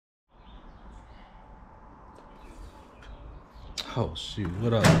Oh shoot,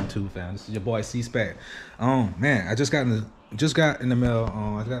 what up YouTube fam? This is your boy C-Spec. Man, I just got in the mail.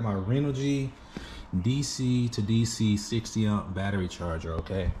 I got my Renogy DC to DC 60 amp battery charger.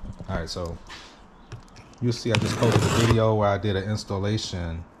 Okay, all right, so you'll see I just posted a video where I did an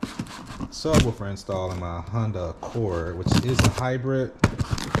installation subwoofer install in my Honda Accord, which is a hybrid.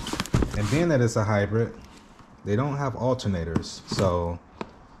 And being that it's a hybrid, they don't have alternators, so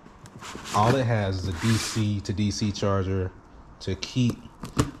all it has is a DC to DC charger to keep.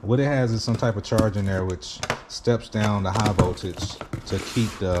 What it has is some type of charge in there which steps down the high voltage to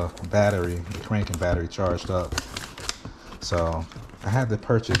keep the battery, the cranking battery, charged up. So I had to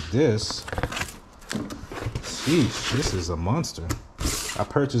purchase this. Sheesh, this is a monster. I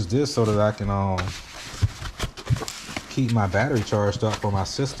purchased this so that I can keep my battery charged up for my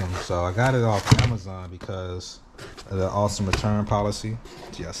system. So I got it off Amazon because of the awesome return policy.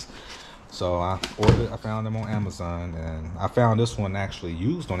 Yes. So I found them on Amazon, and I found this one actually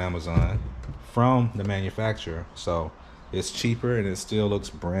used on Amazon from the manufacturer. So it's cheaper and it still looks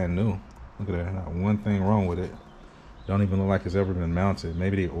brand new. Look at that, not one thing wrong with it. Don't even look like it's ever been mounted.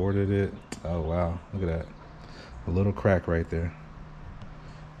 Maybe they ordered it. Oh wow, look at that. A little crack right there.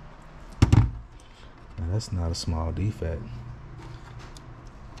 Now, that's not a small defect.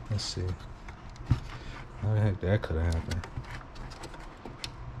 Let's see. How the heck that could have happened?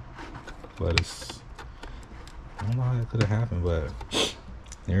 But I don't know how that could have happened, but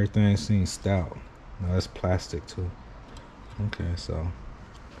everything seems stout. Now that's plastic too. Okay, so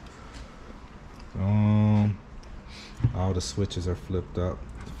all the switches are flipped down.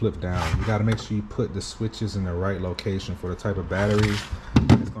 You got to make sure you put the switches in the right location for the type of battery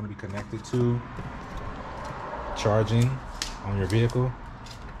it's going to be connected to charging on your vehicle.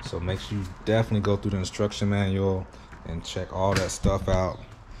 So make sure you definitely go through the instruction manual and check all that stuff out.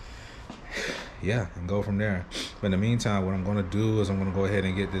 Yeah, and go from there. But in the meantime, what I'm going to do is I'm going to go ahead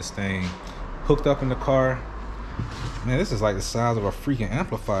and get this thing hooked up in the car. Man, this is like the size of a freaking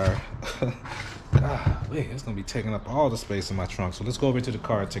amplifier. God, wait, it's going to be taking up all the space in my trunk. So let's go over to the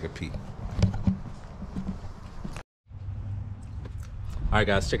car and take a peek. All right,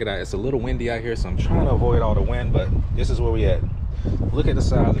 guys, check it out. It's a little windy out here, so I'm trying to avoid all the wind, but this is where we at. Look at the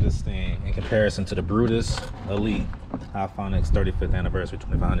size of this thing in comparison to the Brutus Elite High-Phonics 35th anniversary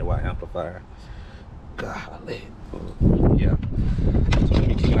 2500 watt amplifier. Golly. Yeah. So we're gonna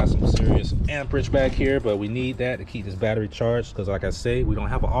be kicking out some serious amperage back here, but we need that to keep this battery charged because, like I say, we don't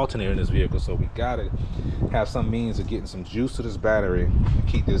have an alternator in this vehicle, so we gotta have some means of getting some juice to this battery and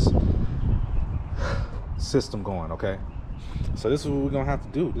keep this system going, okay? So this is what we're gonna have to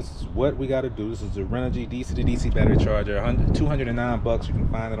do. This is what we got to do. This is the Renogy DC to DC battery charger. $209. You can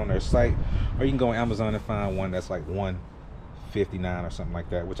find it on their site, or you can go on Amazon and find one that's like $159 or something like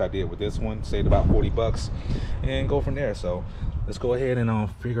that, which I did with this one. Saved about $40 and go from there. So let's go ahead and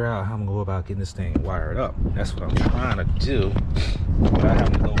figure out how I'm gonna go about getting this thing wired up. That's what I'm trying to do without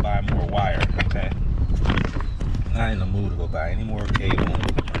having to go buy more wire. Okay, not in the mood to go buy any more cable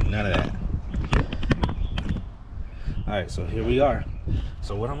or none of that. All right, so here we are.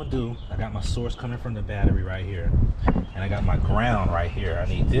 So what I'm gonna do, I got my source coming from the battery right here, and I got my ground right here. I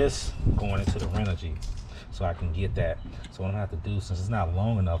need this going into the Renogy so I can get that. So what I'm gonna have to do, since it's not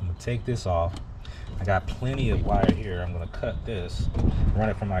long enough, I'm gonna take this off. I got plenty of wire here. I'm gonna cut this, run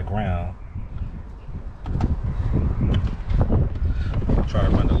it from my ground. Try to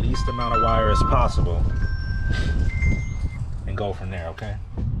run the least amount of wire as possible and go from there, okay?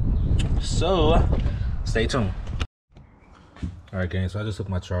 So stay tuned. All right, gang, so I just hooked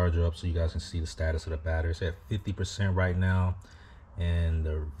my charger up so you guys can see the status of the battery. It's at 50% right now, and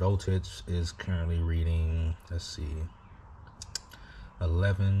the voltage is currently reading, let's see,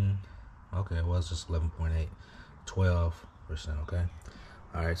 11, okay, well, it's just 11.8, 12%, okay?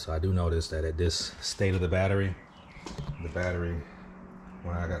 All right, so I do notice that at this state of the battery,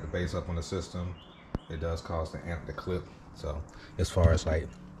 when I got the base up on the system, it does cause the amp to clip. So as far as like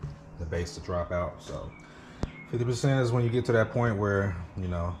the base to drop out, so 50% is when you get to that point where, you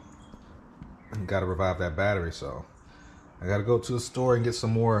know, you got to revive that battery. So I got to go to the store and get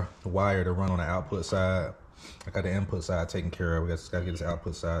some more wire to run on the output side. I got the input side taken care of. We just got to get this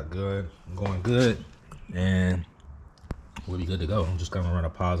output side going good, and we'll be good to go. I'm just going to run a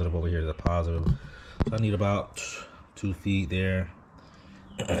positive over here to the positive. So I need about 2 feet there,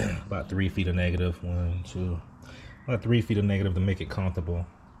 about 3 feet of negative, about 3 feet of negative to make it comfortable.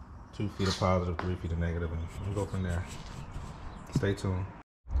 2 feet of positive, 3 feet of negative, and we'll go from there. Stay tuned.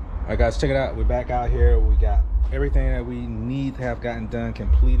 All right, guys, check it out. We're back out here. We got everything that we need to have gotten done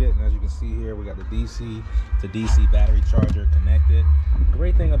completed, and as you can see here, we got the DC to DC battery charger connected.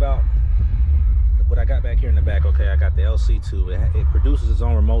 Great thing about the what I got back here in the back, okay, I got the LC2. It produces its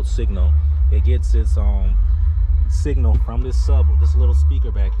own remote signal. It gets its signal from this little speaker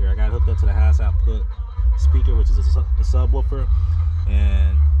back here. I got it hooked up to the highest output speaker, which is the subwoofer,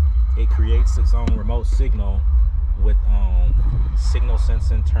 and it creates its own remote signal with signal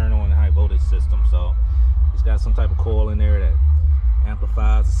sense internal and high voltage system. So it's got some type of coil in there that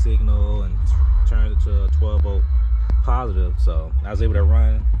amplifies the signal and turns it to a 12 volt positive. So I was able to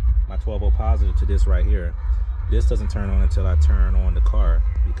run my 12 volt positive to this right here. This doesn't turn on until I turn on the car,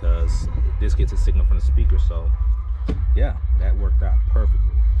 because this gets a signal from the speaker. So yeah, that worked out perfectly.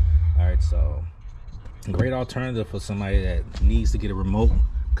 All right, so great alternative for somebody that needs to get a remote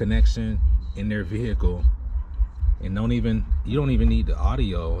connection in their vehicle, and you don't even need the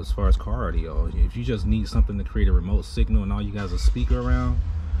audio as far as car audio. If you just need something to create a remote signal and all you guys a speaker around,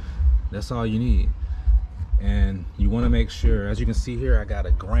 that's all you need. And you want to make sure, as you can see here, I got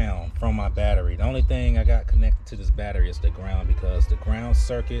a ground from my battery. The only thing I got connected to this battery is the ground, because the ground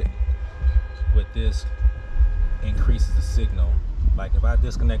circuit with this increases the signal. Like if I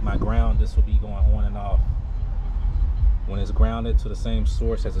disconnect my ground, this will be going on and off. When it's grounded to the same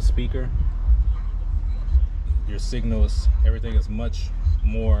source as a speaker, your signals, everything is much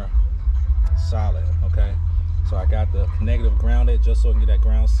more solid. Okay, so I got the negative grounded just so I can get that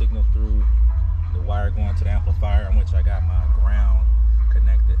ground signal through the wire going to the amplifier, in which I got my ground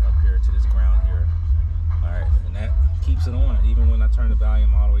connected up here to this ground here. All right, and that keeps it on even when I turn the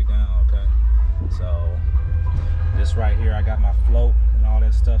volume all the way down. Okay, so this right here, I got my float and all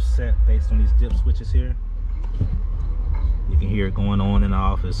that stuff set based on these dip switches here. You can hear it going on in the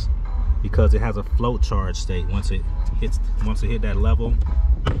office because it has a float charge state. Once it hit that level,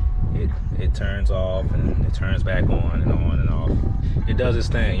 it turns off and it turns back on and on and off. It does its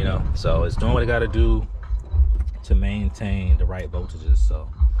thing, you know. So it's doing what it got to do to maintain the right voltages. So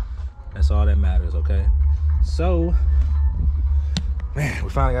that's all that matters. Okay. So man, we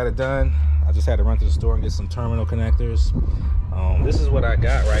finally got it done. I just had to run to the store and get some terminal connectors. This is what I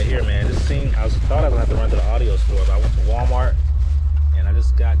got right here, man. This thing, I thought I was gonna have to run to the audio store, but I went to Walmart and I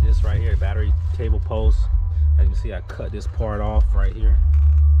just got this right here, battery cable post. As you can see, I cut this part off right here.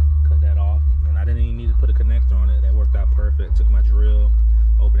 Cut that off, and I didn't even need to put a connector on it. That worked out perfect. Took my drill,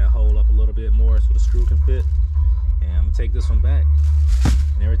 opened that hole up a little bit more so the screw can fit, and I'm gonna take this one back.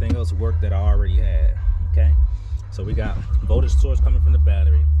 And everything else worked that I already had. Okay, so we got voltage source coming from the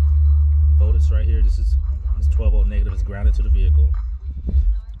battery. Voltage right here, this 12 volt negative, is grounded to the vehicle.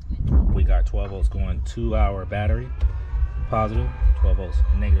 We got 12 volts going to our battery, positive, 12 volts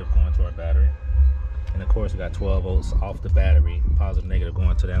negative going to our battery. And of course we got 12 volts off the battery, positive negative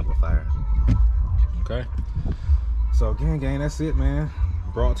going to the amplifier. Okay, so again gang, that's it, man.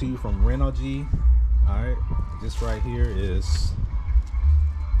 Brought to you from Renogy. All right, this right here is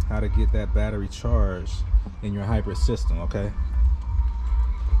how to get that battery charged in your hybrid system. Okay,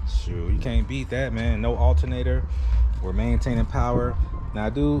 shoot, you can't beat that, man. No alternator, we're maintaining power. Now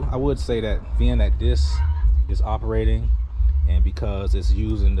I would say that being that this is operating, and because it's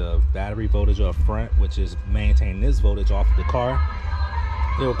using the battery voltage up front, which is maintaining this voltage off of the car,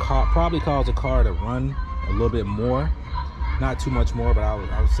 it will probably cause the car to run a little bit more. Not too much more, but I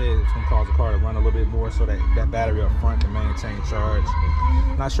would say it's going to cause the car to run a little bit more so that that battery up front can maintain charge.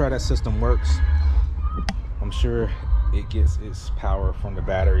 Not sure how that system works. I'm sure it gets its power from the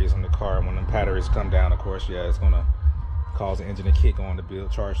batteries in the car. When the batteries come down, of course, yeah, it's going to cause the engine to kick on to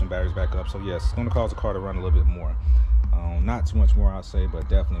charge some batteries back up. So yes, it's going to cause the car to run a little bit more. Not too much more, I'd say, but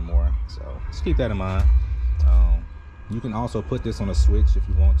definitely more. So just keep that in mind. You can also put this on a switch if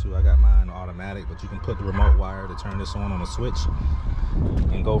you want to. I got mine automatic, but you can put the remote wire to turn this on a switch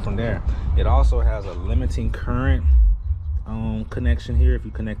and go from there. It also has a limiting current connection here. If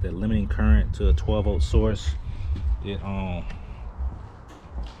you connect that limiting current to a 12 volt source, it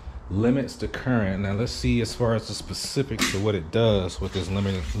limits the current. Now let's see as far as the specifics of what it does with this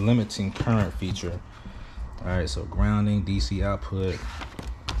limiting current feature. All right, so grounding, DC output,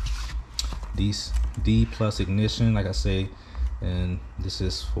 D plus ignition, like I say, and this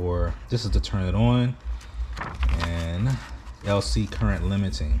is to turn it on, and LC current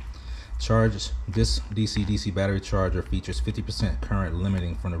limiting. Charge, this DC battery charger features 50% current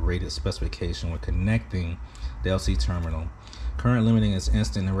limiting from the rated specification when connecting the LC terminal. Current limiting is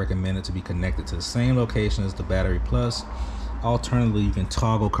instant and recommended to be connected to the same location as the battery plus. Alternatively, you can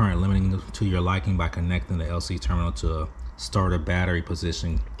toggle current limiting to your liking by connecting the LC terminal to a starter battery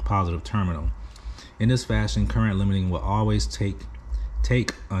position positive terminal. In this fashion, current limiting will always take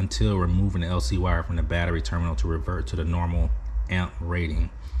until removing the LC wire from the battery terminal to revert to the normal amp rating.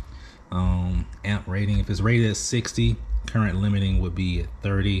 Amp rating, if it's rated at 60, current limiting would be at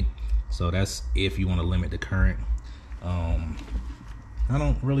 30. So that's if you want to limit the current. I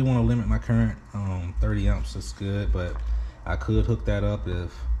don't really want to limit my current. 30 amps is good, but I could hook that up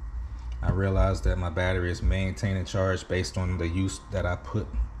if I realize that my battery is maintaining charge based on the use that I put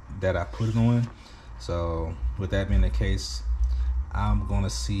it on. So with that being the case, I'm gonna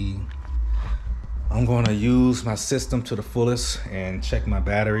use my system to the fullest and check my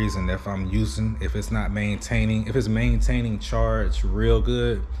batteries, and if it's maintaining charge real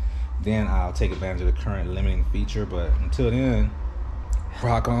good, then I'll take advantage of the current limiting feature. But until then,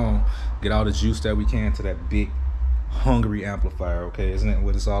 rock on, get all the juice that we can to that big hungry amplifier. Okay, isn't it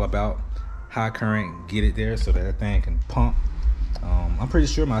what it's all about? High current, get it there so that thing can pump. I'm pretty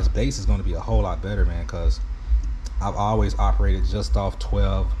sure my bass is going to be a whole lot better, man, because I've always operated just off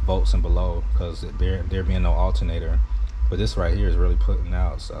 12 volts and below because there being no alternator. But this right here is really putting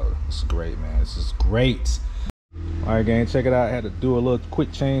out, so it's great, man. This is great. All right, gang, check it out. I had to do a little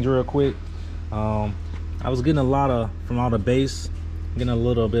quick change real quick. I was getting from all the bass, getting a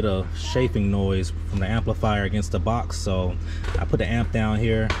little bit of chafing noise from the amplifier against the box, so I put the amp down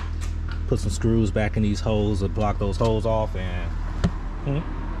here, put some screws back in these holes to block those holes off, and Can you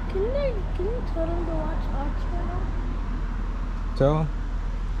tell them to watch Auxilary? Tell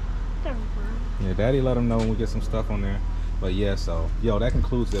them? Yeah, Daddy let them know when we get some stuff on there. But yeah, so yo, that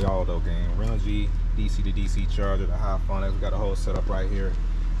concludes it all though, gang. Renogy DC to DC charger, the high phonics. We got a whole setup right here.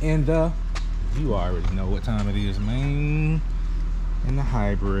 And you already know what time it is, man. In the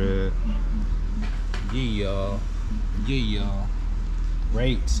hybrid. Yeah, yeah.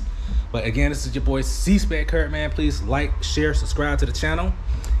 Great. But again, this is your boy C-Spec Kurt, man. Please like, share, subscribe to the channel.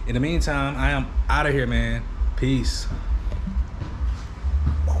 In the meantime, I am out of here, man. Peace.